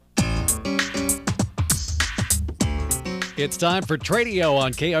It's time for Tradio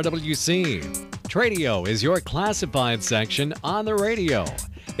on KRWC. Tradio is your classified section on the radio.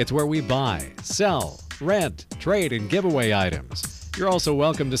 It's where we buy, sell, rent, trade, and give away items. You're also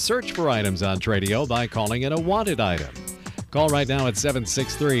welcome to search for items on Tradio by calling in a wanted item. Call right now at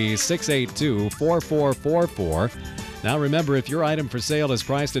 763-682-4444. Now remember, if your item for sale is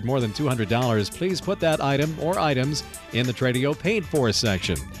priced at more than $200, please put that item or items in the Tradio Paid For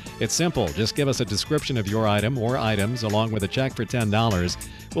section. It's simple. Just give us a description of your item or items along with a check for $10.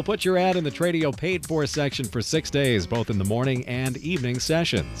 We'll put your ad in the Tradio Paid For section for 6 days, both in the morning and evening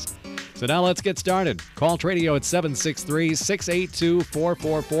sessions. So now let's get started. Call Tradio at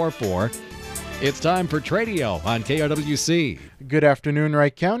 763-682-4444. It's time for Tradio on KRWC. Good afternoon,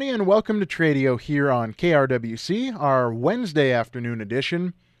 Wright County, and welcome to Tradio here on KRWC, our Wednesday afternoon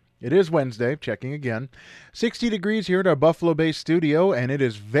edition. It is Wednesday, checking again. 60 degrees here at our Buffalo Bay studio, and it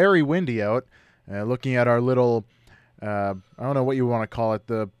is very windy out. Looking at our little, I don't know what you want to call it,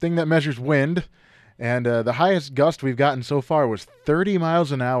 the thing that measures wind. And the highest gust we've gotten so far was 30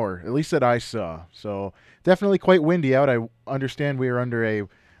 miles an hour, at least that I saw. So definitely quite windy out. I understand we are under a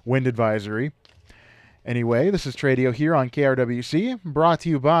wind advisory. Anyway, this is Tradio here on KRWC, brought to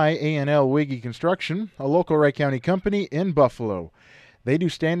you by A&L Wiggy Construction, a local Wright County company in Buffalo. They do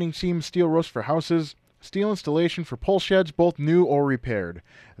standing seam steel roofs for houses, steel installation for pole sheds, both new or repaired.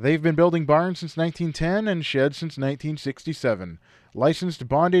 They've been building barns since 1910 and sheds since 1967. Licensed,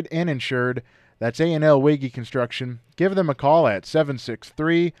 bonded, and insured. That's A&L Wiggy Construction. Give them a call at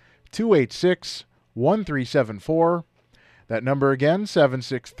 763-286-1374. That number again,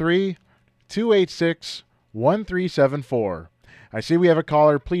 763-286-1374. I see we have a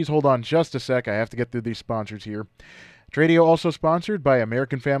caller. Please hold on just a sec. I have to get through these sponsors here. Tradio also sponsored by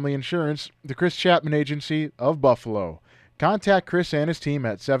American Family Insurance, the Chris Chapman Agency of Buffalo. Contact Chris and his team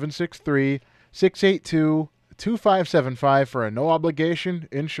at 763-682-2575 for a no-obligation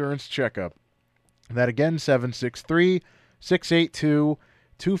insurance checkup. That again,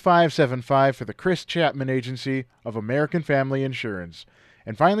 763-682-2575 for the Chris Chapman Agency of American Family Insurance.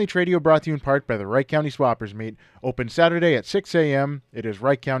 And finally, Tradio brought to you in part by the Wright County Swappers Meet. Open Saturday at 6 a.m. It is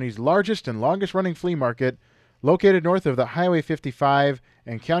Wright County's largest and longest-running flea market, located north of the Highway 55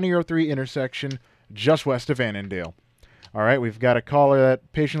 and County Road 3 intersection, just west of Annandale. All right, we've got a caller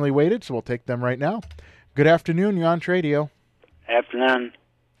that patiently waited, so we'll take them right now. Good afternoon, you're on Tradio. Afternoon.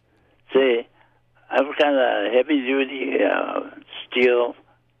 See, I've got a heavy-duty steel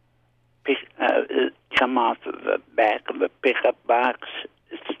come off of the back of a pickup box.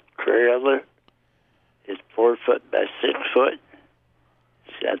 It's a trailer. It's 4 foot by 6 foot.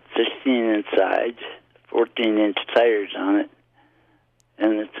 It's got 16-inch sides, 14-inch tires on it,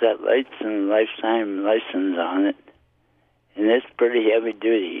 and it's got lights and lifetime license on it, and it's pretty heavy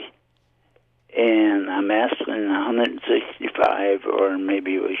duty. And I'm asking 165, or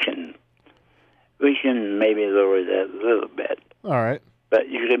maybe we can maybe lower that a little bit. All right. But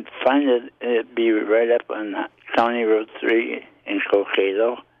you can find it'd be right up on County Road 3 in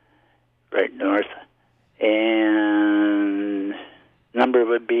Cokato, right north. And number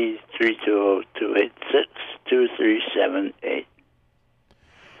would be 320-286-2378.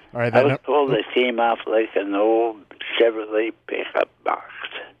 All right. I was told it came off like an old Chevrolet pickup box.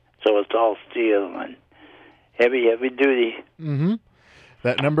 So it's all steel and heavy duty. Mm-hmm.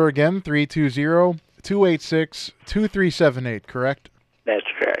 That number again, 320-286-2378, correct? That's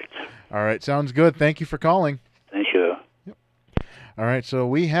correct. All right, sounds good. Thank you for calling. Thank you. Yep. All right, so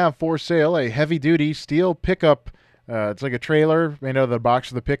we have for sale a heavy-duty steel pickup. It's like a trailer made out of the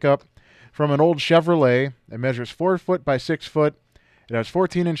box of the pickup from an old Chevrolet. It measures 4 foot by 6 foot. It has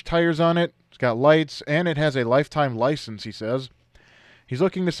 14-inch tires on it. It's got lights, and it has a lifetime license, he says. He's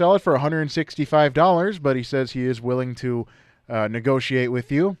looking to sell it for $165, but he says he is willing to negotiate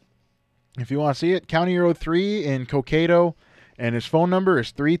with you. If you want to see it, County Road 3 in Cokato, and his phone number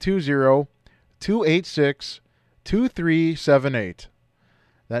is 320-286-2378.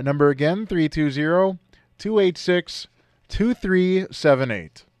 That number again,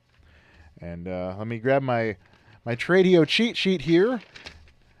 320-286-2378. And let me grab my Tradio cheat sheet here.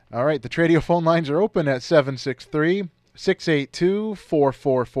 All right, the Tradio phone lines are open at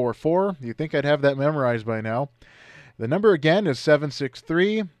 763-682-4444. You'd think I'd have that memorized by now. The number again is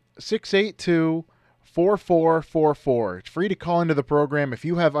 763-682-4444. It's free to call into the program if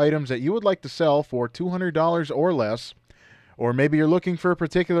you have items that you would like to sell for $200 or less, or maybe you're looking for a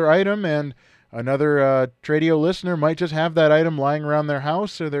particular item and another Tradio listener might just have that item lying around their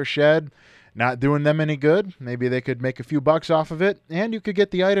house or their shed, not doing them any good. Maybe they could make a few bucks off of it, and you could get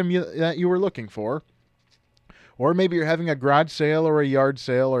the item that you were looking for. Or maybe you're having a garage sale or a yard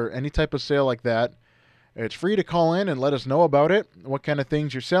sale or any type of sale like that, It's free to call in and let us know about it, what kind of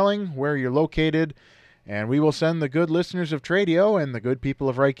things you're selling, where you're located, and we will send the good listeners of Tradio and the good people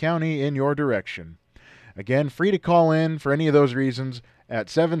of Wright County in your direction. Again, free to call in for any of those reasons at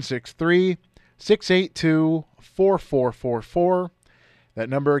 763-682-4444. That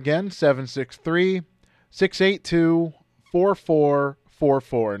number again,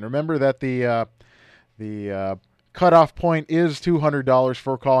 763-682-4444. And remember that the cutoff point is $200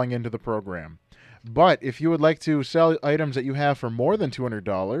 for calling into the program. But if you would like to sell items that you have for more than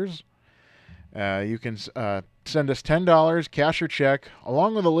 $200, you can send us $10, cash or check,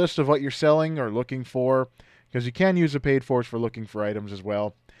 along with a list of what you're selling or looking for, because you can use the paid force for looking for items as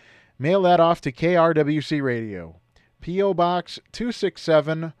well. Mail that off to KRWC Radio, P.O. Box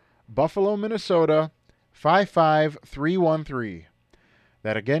 267, Buffalo, Minnesota, 55313.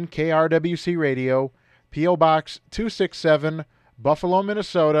 That again, KRWC Radio, P.O. Box 267, Buffalo,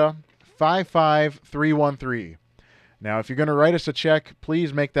 Minnesota, 55313. Now, if you're going to write us a check,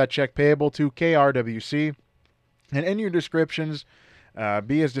 please make that check payable to KRWC. And in your descriptions,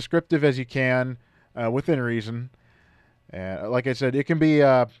 be as descriptive as you can within reason. Like I said, it can be,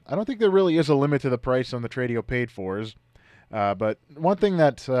 I don't think there really is a limit to the price on the Tradio paid fors. But one thing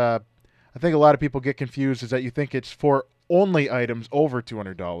that I think a lot of people get confused is that you think it's for only items over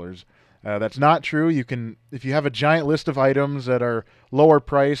 $200. That's not true. You can, if you have a giant list of items that are lower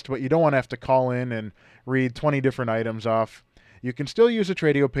priced, but you don't want to have to call in and read 20 different items off, you can still use a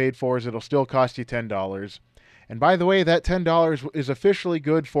Tradio paid fors. It'll still cost you $10. And by the way, that $10 is officially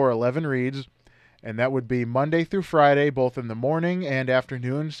good for 11 reads, and that would be Monday through Friday, both in the morning and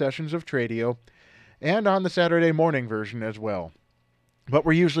afternoon sessions of Tradio, and on the Saturday morning version as well. But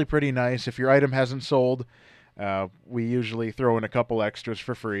we're usually pretty nice. If your item hasn't sold, we usually throw in a couple extras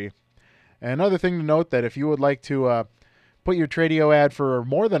for free. And another thing to note, that if you would like to put your Tradio ad for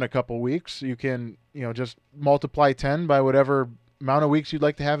more than a couple weeks, you can just multiply 10 by whatever amount of weeks you'd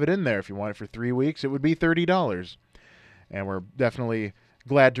like to have it in there. If you want it for 3 weeks, it would be $30. And we're definitely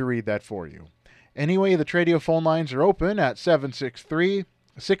glad to read that for you. Anyway, the Tradio phone lines are open at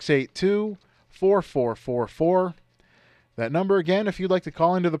 763-682-4444. That number again, if you'd like to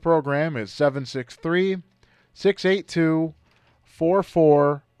call into the program, is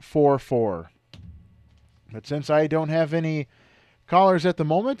 763-682-4444. But since I don't have any callers at the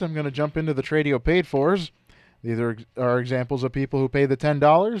moment, I'm going to jump into the Tradio paid fors. These are examples of people who pay the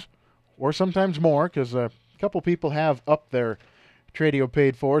 $10 or sometimes more, because a couple people have upped their Tradio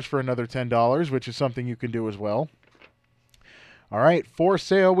paid fors for another $10, which is something you can do as well. All right, for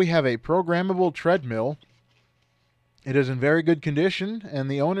sale, we have a programmable treadmill. It is in very good condition, and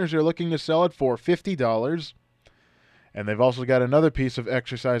the owners are looking to sell it for $50. And they've also got another piece of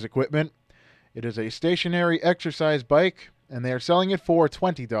exercise equipment. It is a stationary exercise bike, and they are selling it for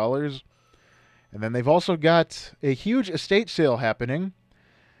 $20. And then they've also got a huge estate sale happening,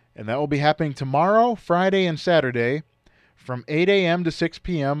 and that will be happening tomorrow, Friday, and Saturday from 8 a.m. to 6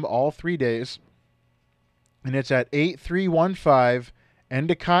 p.m. all 3 days. And it's at 8315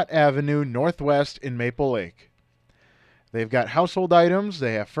 Endicott Avenue Northwest in Maple Lake. They've got household items,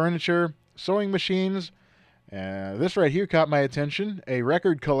 they have furniture, sewing machines. This right here caught my attention, a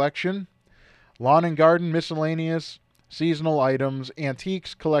record collection, lawn and garden miscellaneous, seasonal items,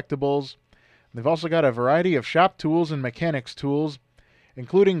 antiques, collectibles. They've also got a variety of shop tools and mechanics tools,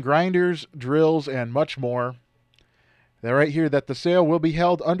 including grinders, drills, and much more. They're right here that the sale will be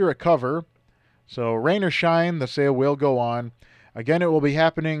held under a cover, so rain or shine, the sale will go on. Again, it will be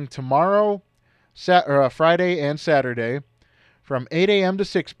happening tomorrow, Friday and Saturday, from 8 a.m. to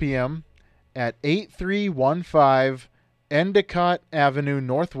 6 p.m. at 8315 Endicott Avenue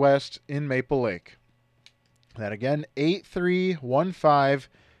Northwest in Maple Lake. That again, 8315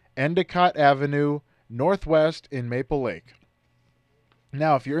 Endicott Avenue Northwest in Maple Lake.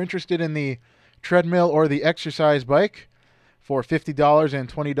 Now, if you're interested in the treadmill or the exercise bike for $50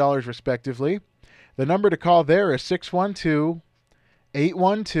 and $20 respectively, the number to call there is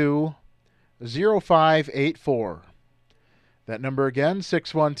 612-812-0584. That number again,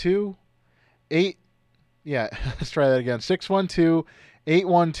 612-8... let's try that again.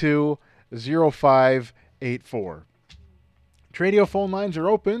 612-812-0584. Tradio phone lines are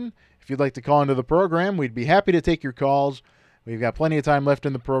open. If you'd like to call into the program, we'd be happy to take your calls. We've got plenty of time left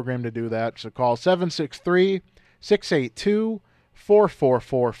in the program to do that. So call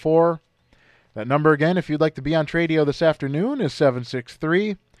 763-682-4444. That number again, if you'd like to be on Tradio this afternoon, is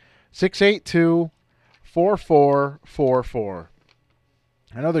 763-682-4444.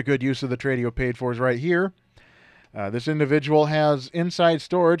 Another good use of the Tradio paid for is right here. This individual has inside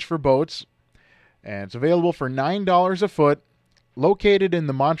storage for boats, and it's available for $9 a foot, located in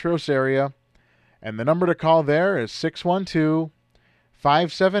the Montrose area, And the number to call there is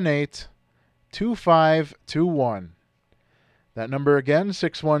 612-578-2521. That number again,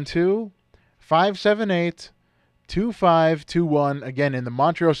 612-578-2521. Again, in the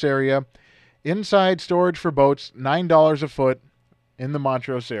Montrose area. Inside storage for boats, $9 a foot in the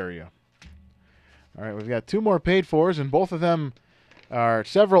Montrose area. All right, we've got 2 more paid fors, and both of them are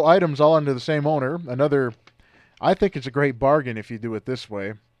several items all under the same owner. I think it's a great bargain if you do it this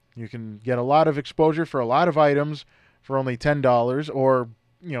way. You can get a lot of exposure for a lot of items for only $10, or,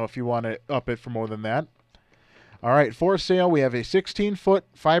 if you want to up it for more than that. All right, for sale, we have a 16-foot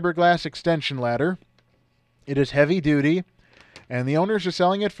fiberglass extension ladder. It is heavy duty, and the owners are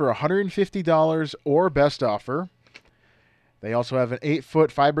selling it for $150 or best offer. They also have an 8-foot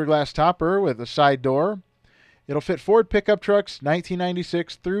fiberglass topper with a side door. It'll fit Ford pickup trucks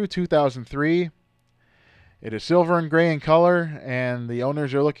 1996 through 2003. It is silver and gray in color, and the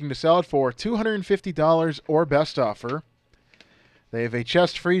owners are looking to sell it for $250 or best offer. They have a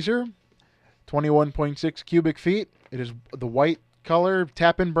chest freezer, 21.6 cubic feet. It is the white color,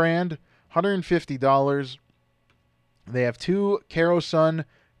 Tappan brand, $150. They have 2 Carosun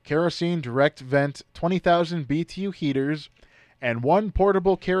kerosene direct vent 20,000 BTU heaters and 1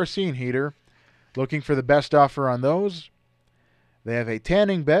 portable kerosene heater. Looking for the best offer on those. They have a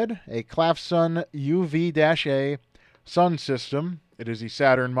tanning bed, a Clafsun UV-A sun system. It is the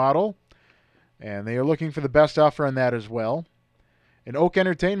Saturn model, and they are looking for the best offer on that as well. An oak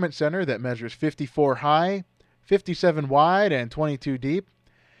entertainment center that measures 54 high, 57 wide, and 22 deep.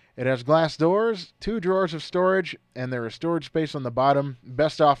 It has glass doors, 2 drawers of storage, and there is storage space on the bottom.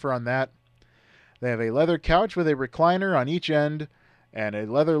 Best offer on that. They have a leather couch with a recliner on each end and a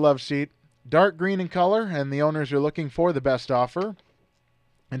leather love seat. Dark green in color, and the owners are looking for the best offer.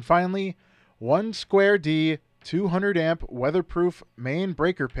 And finally, 1 Square D 200 amp weatherproof main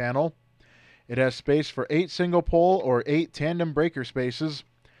breaker panel. It has space for 8 single pole or 8 tandem breaker spaces.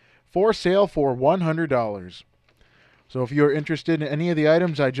 For sale for $100. So if you're interested in any of the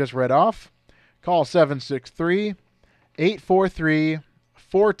items I just read off, call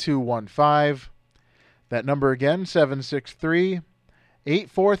 763-843-4215. That number again,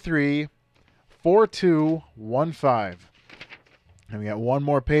 763-843-4215. And we got one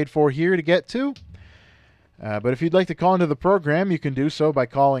more paid for here to get to. But if you'd like to call into the program, you can do so by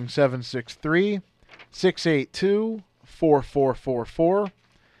calling 763-682-4444.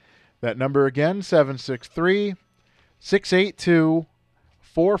 That number again,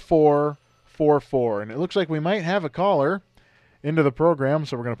 763-682-4444. And it looks like we might have a caller into the program,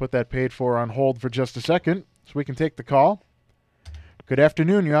 so we're going to put that paid for on hold for just a second so we can take the call. Good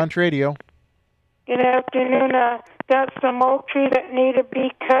afternoon. You're on Tradio. Good afternoon. Got some oak trees that need to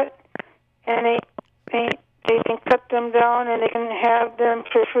be cut, and they can cut them down, and they can have them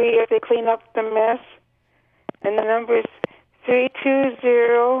for free if they clean up the mess. And the number is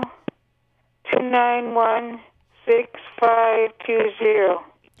 320-291-6520.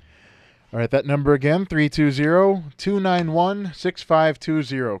 All right, that number again,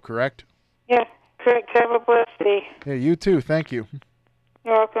 320-291-6520, correct? Yeah, correct. Have a blessed day. Yeah, you too. Thank you.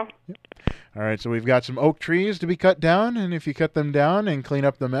 You're welcome. Yep. All right, so we've got some oak trees to be cut down, and if you cut them down and clean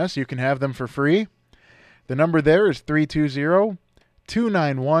up the mess, you can have them for free. The number there is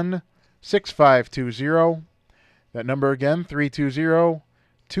 320-291-6520. That number again,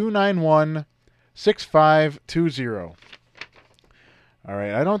 320-291-6520. All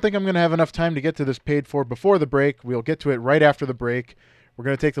right, I don't think I'm going to have enough time to get to this paid for before the break. We'll get to it right after the break. We're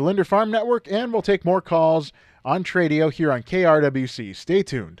going to take the Linder Farm Network, and we'll take more calls on Tradio here on KRWC. Stay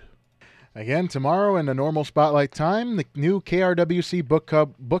tuned. Again, tomorrow in the normal spotlight time, the new KRWC Book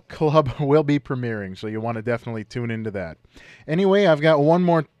Club will be premiering, so you'll want to definitely tune into that. Anyway, I've got one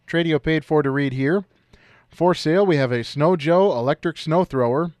more Tradio paid for to read here. For sale, we have a Snow Joe electric snow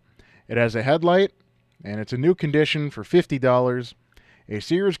thrower. It has a headlight, and it's a new condition for $50. A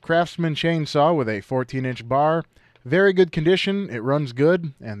Sears Craftsman chainsaw with a 14-inch bar. Very good condition. It runs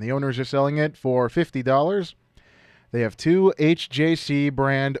good, and the owners are selling it for $50. They have 2 HJC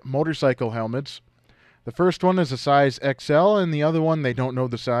brand motorcycle helmets. The first one is a size XL, and the other one, they don't know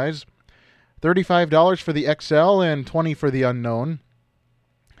the size. $35 for the XL and $20 for the unknown.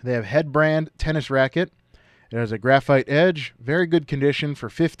 They have Head brand tennis racket. It has a graphite edge. Very good condition for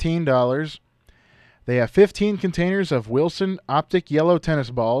 $15. They have 15 containers of Wilson Optic yellow tennis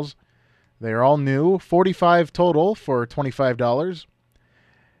balls. They are all new, 45 total for $25.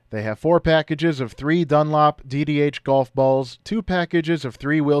 They have 4 packages of 3 Dunlop DDH golf balls, 2 packages of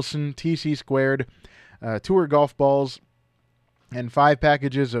 3 Wilson TC squared Tour golf balls, and 5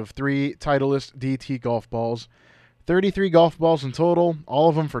 packages of 3 Titleist DT golf balls. 33 golf balls in total, all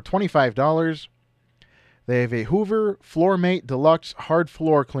of them for $25. They have a Hoover Floormate Deluxe Hard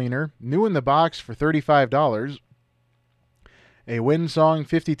Floor Cleaner, new in the box for $35. A Windsong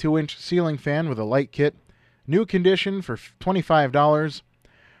 52-inch ceiling fan with a light kit, new condition for $25.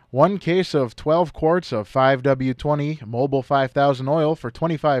 One case of 12 quarts of 5W20 Mobile 5000 oil for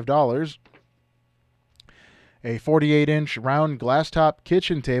 $25. A 48-inch round glass top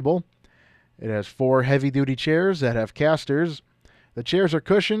kitchen table. It has 4 heavy-duty chairs that have casters. The chairs are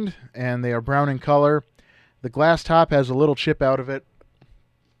cushioned and they are brown in color. The glass top has a little chip out of it,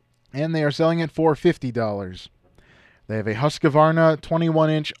 and they are selling it for $50. They have a Husqvarna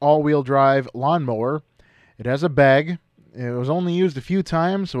 21-inch all-wheel drive lawnmower. It has a bag. It was only used a few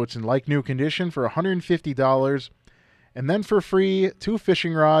times, so it's in like-new condition for $150. And then for free, 2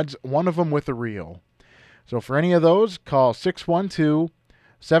 fishing rods, one of them with a reel. So for any of those, call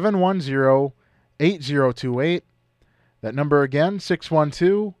 612-710-8028. That number again,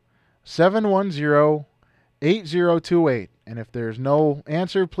 612-710-8028. And if there's no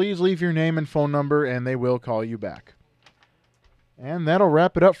answer, please leave your name and phone number, and they will call you back. And that'll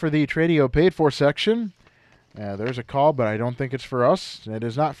wrap it up for the Tradio Paid For section. There's a call, but I don't think it's for us. It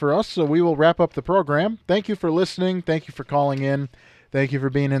is not for us, so we will wrap up the program. Thank you for listening. Thank you for calling in. Thank you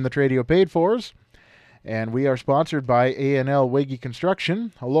for being in the Tradio Paid Fors. And we are sponsored by A&L Wiggy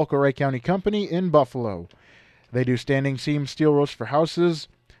Construction, a local Wright County company in Buffalo. They do standing seam steel roofs for houses,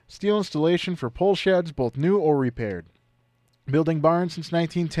 steel installation for pole sheds, both new or repaired. Building barns since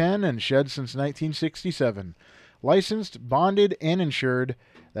 1910 and sheds since 1967. Licensed, bonded, and insured.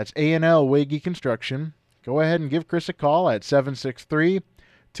 That's A&L Wiggy Construction. Go ahead and give Chris a call at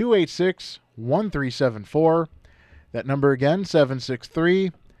 763-286-1374. That number again,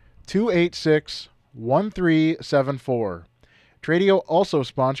 763-286-1374. Tradio also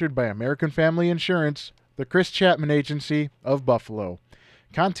sponsored by American Family Insurance, the Chris Chapman Agency of Buffalo.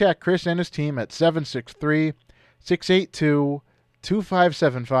 Contact Chris and his team at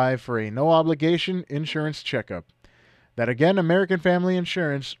 763-682-2575 for a no-obligation insurance checkup. That again, American Family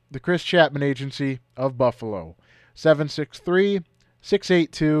Insurance, the Chris Chapman Agency of Buffalo.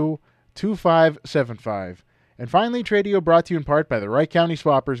 763-682-2575. And finally, Tradio brought to you in part by the Wright County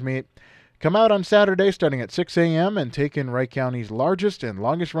Swappers Meet. Come out on Saturday starting at 6 a.m. and take in Wright County's largest and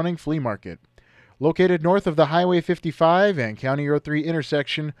longest-running flea market. Located north of the Highway 55 and County Road 3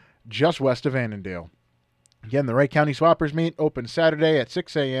 intersection, just west of Annandale. Again, the Wright County Swappers Meet opens Saturday at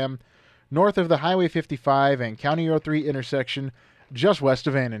 6 a.m., north of the Highway 55 and County Road 3 intersection, just west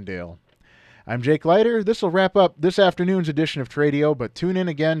of Annandale. I'm Jake Leiter. This will wrap up this afternoon's edition of Tradio, but tune in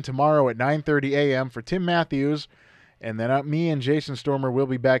again tomorrow at 9:30 a.m. for Tim Matthews, and then me and Jason Stormer will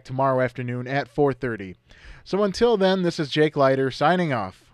be back tomorrow afternoon at 4:30. So until then, this is Jake Leiter signing off.